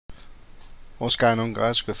What's going on,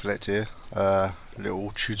 guys? Grifflect here.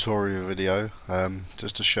 Little tutorial video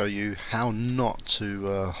just to show you how not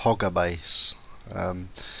to hog a base.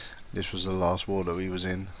 This was the last war that we was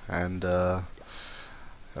in, and that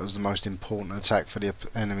was the most important attack for the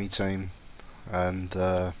enemy team, and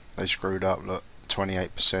they screwed up. Look,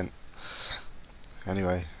 28%.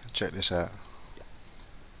 Anyway, check this out.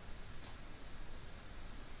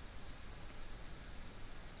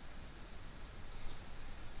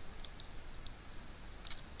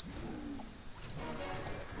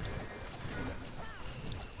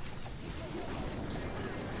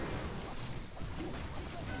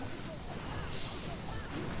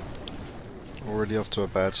 Already off to a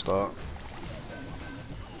bad start.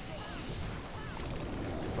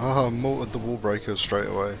 Ah, mortared the wall breakers straight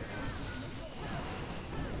away.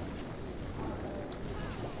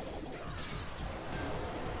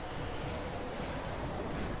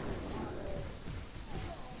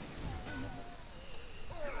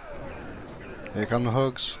 Here come the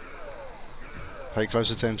hogs. Pay close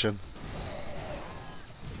attention.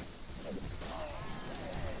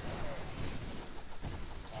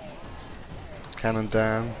 Cannon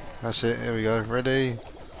down. That's it. Here we go. Ready.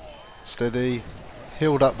 Steady.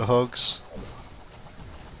 Healed up the hogs.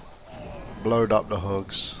 Blowed up the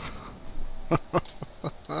hogs.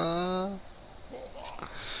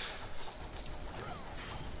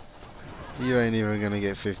 You ain't even gonna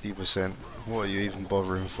get 50%. What are you even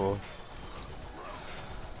bothering for?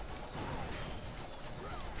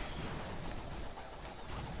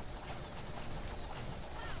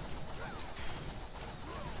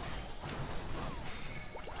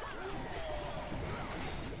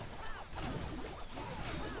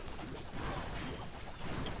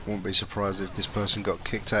 Won't be surprised if this person got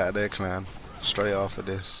kicked out of their clan straight after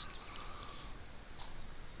this.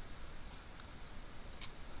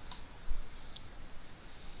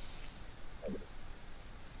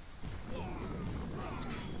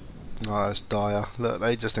 Oh, it's dire. Look,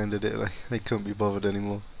 they just ended it. They couldn't be bothered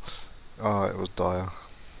anymore. Oh, it was dire.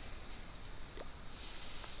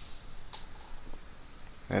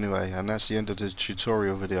 Anyway, and that's the end of the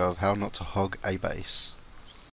tutorial video of how not to hog a base.